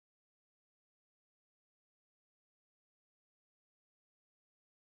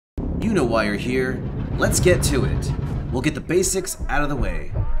You know why you're here. Let's get to it. We'll get the basics out of the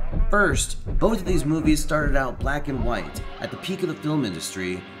way. First, both of these movies started out black and white, at the peak of the film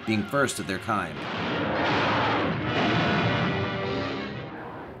industry, being first of their kind.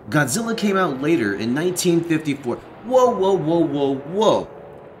 Godzilla came out later in 1954. Whoa.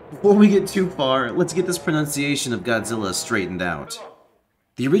 Before we get too far, let's get this pronunciation of Godzilla straightened out.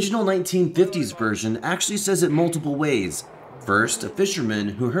 The original 1950s version actually says it multiple ways. First, a fisherman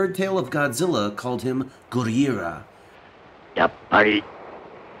who heard tale of Godzilla called him Gojira.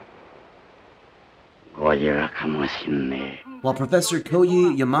 While Professor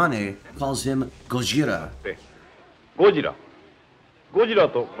Koji Yamane calls him Gojira.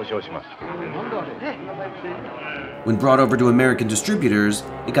 When brought over to American distributors,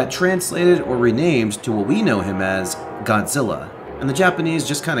 it got translated or renamed to what we know him as Godzilla, and the Japanese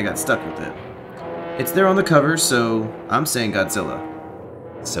just kinda got stuck with it. It's there on the cover, so I'm saying Godzilla.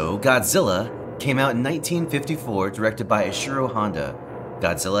 So Godzilla came out in 1954, directed by Ishiro Honda.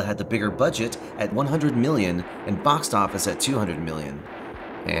 Godzilla had the bigger budget at $100 million and box office at $200 million.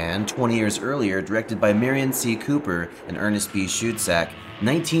 And 20 years earlier, directed by Marion C. Cooper and Ernest B. Schutzack,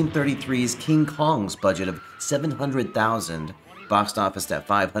 1933's King Kong's budget of $700,000 boxed office at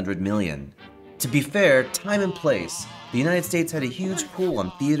 $500 million. To be fair, time and place, the United States had a huge pull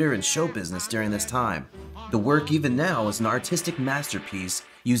on theater and show business during this time. The work even now is an artistic masterpiece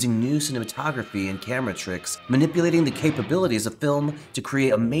using new cinematography and camera tricks, manipulating the capabilities of film to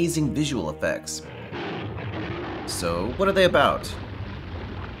create amazing visual effects. So, what are they about?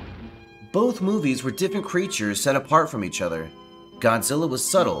 Both movies were different creatures set apart from each other. Godzilla was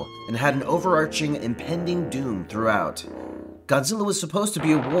subtle and had an overarching impending doom throughout. Godzilla was supposed to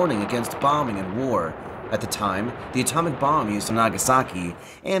be a warning against bombing and war. At the time, the atomic bomb used in Nagasaki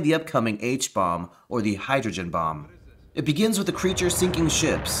and the upcoming H-bomb, or the hydrogen bomb. It begins with the creature sinking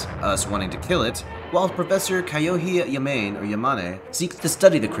ships, us wanting to kill it, while Professor Koji Yamane seeks to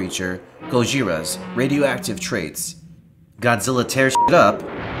study the creature, Gojira's radioactive traits. Godzilla tears shit up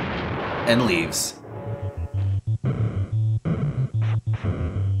and leaves.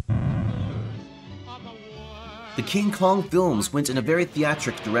 The King Kong films went in a very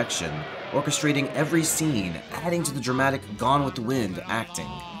theatric direction, orchestrating every scene, adding to the dramatic Gone with the Wind acting.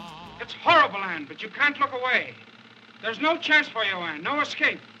 It's horrible, Anne, but you can't look away. There's no chance for you, Anne, no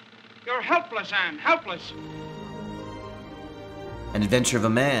escape. You're helpless, Anne, helpless. An adventure of a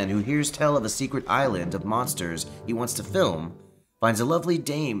man who hears tell of a secret island of monsters he wants to film, finds a lovely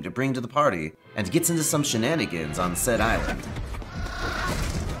dame to bring to the party, and gets into some shenanigans on said island.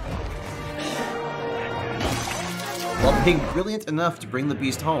 While being brilliant enough to bring the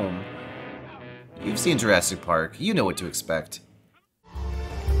beast home, you've seen Jurassic Park, you know what to expect.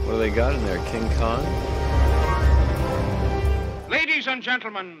 What do they got in there, King Kong? Ladies and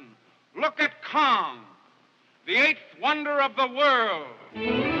gentlemen, look at Kong, the eighth wonder of the world.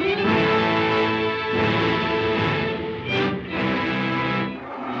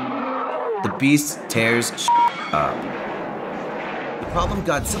 The beast tears up. The problem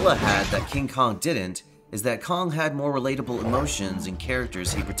Godzilla had that King Kong didn't is that Kong had more relatable emotions and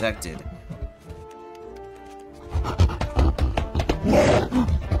characters he protected.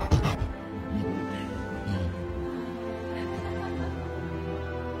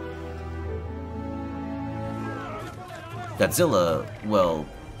 Godzilla, well,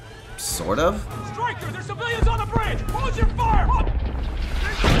 sort of. Striker, there's civilians on the bridge! Hold your fire!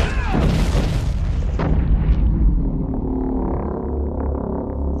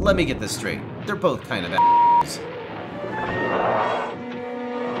 Let me get this straight. They're both kind of assholes.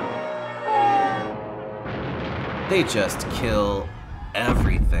 They just kill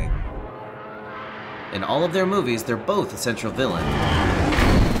everything. In all of their movies, they're both a central villain.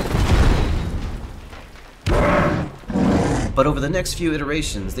 But over the next few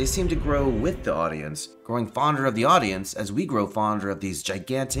iterations, they seem to grow with the audience, growing fonder of the audience as we grow fonder of these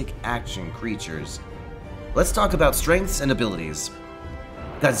gigantic action creatures. Let's talk about strengths and abilities.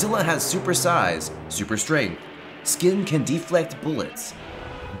 Godzilla has super size, super strength, skin can deflect bullets,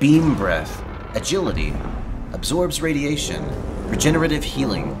 beam breath, agility, absorbs radiation, regenerative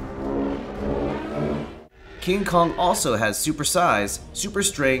healing. King Kong also has super size, super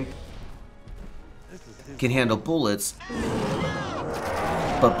strength, can handle bullets,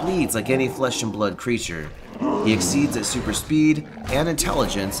 but bleeds like any flesh and blood creature. He exceeds at super speed and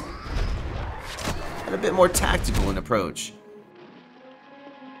intelligence, and a bit more tactical in approach.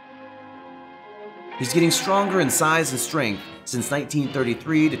 He's getting stronger in size and strength since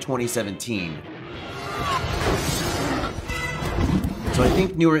 1933 to 2017. So I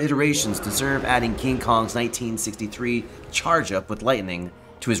think newer iterations deserve adding King Kong's 1963 charge up with lightning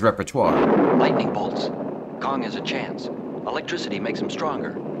to his repertoire. Lightning bolts. Kong has a chance. Electricity makes him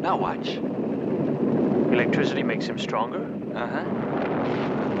stronger. Now watch. Electricity makes him stronger? Uh-huh.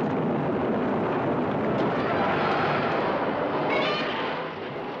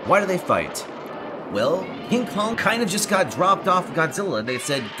 Why do they fight? Well, King Kong kind of just got dropped off Godzilla. They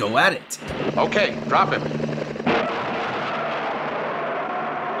said, go at it. Okay, drop him.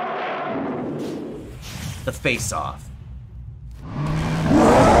 The face-off.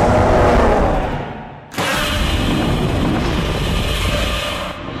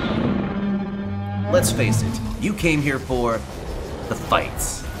 Let's face it, you came here for the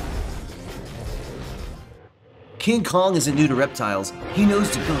fights. King Kong isn't new to reptiles. He knows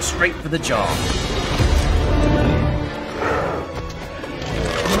to go straight for the jaw.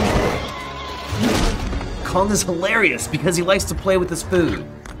 Kong is hilarious because he likes to play with his food.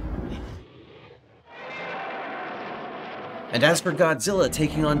 And as for Godzilla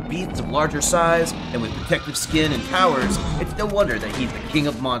taking on beasts of larger size and with protective skin and towers, it's no wonder that he's the king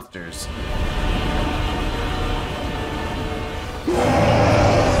of monsters.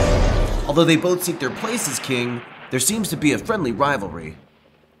 Although they both seek their place as king, there seems to be a friendly rivalry.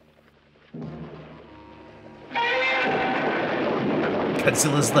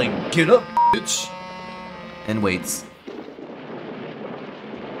 Godzilla's like, get up, bitch! And waits.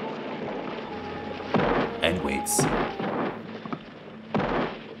 And waits.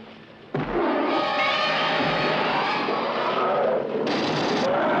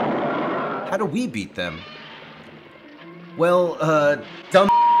 How do we beat them? Well, dumb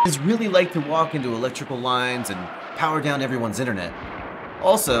really like to walk into electrical lines and power down everyone's internet.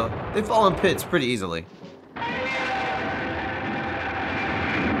 Also, they fall in pits pretty easily.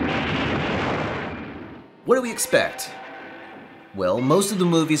 What do we expect? Well, most of the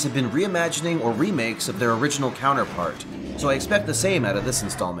movies have been reimagining or remakes of their original counterpart, so I expect the same out of this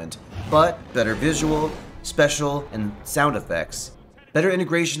installment, but better visual, special, and sound effects. Better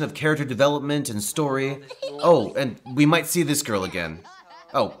integration of character development and story. Oh, and we might see this girl again.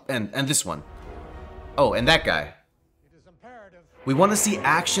 Oh, and this one. Oh, and that guy. We want to see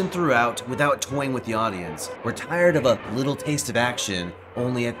action throughout without toying with the audience. We're tired of a little taste of action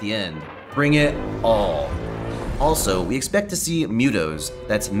only at the end. Bring it all. Also, we expect to see Mutos,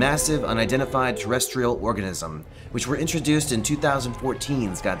 that's massive unidentified terrestrial organism, which were introduced in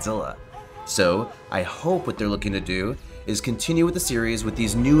 2014's Godzilla. So, I hope what they're looking to do is continue with the series with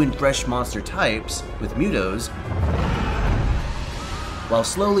these new and fresh monster types, with Mutos, while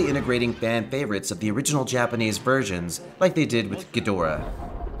slowly integrating fan favorites of the original Japanese versions like they did with Ghidorah.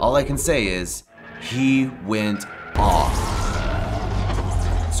 All I can say is, he went off.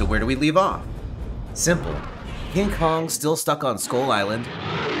 So where do we leave off? Simple. King Kong still stuck on Skull Island.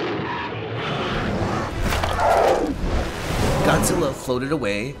 Godzilla floated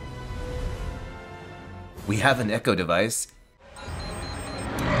away. We have an echo device.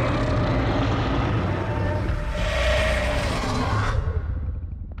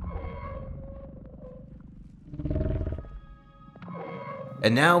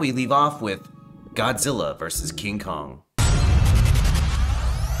 And now we leave off with Godzilla versus King Kong.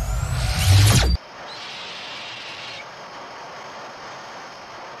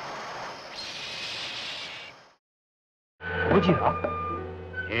 Would you?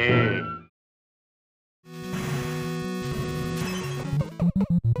 Hey.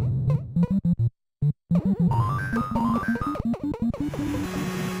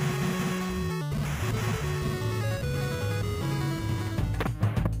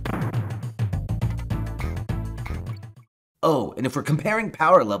 Oh, and if we're comparing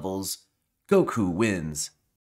power levels, Goku wins.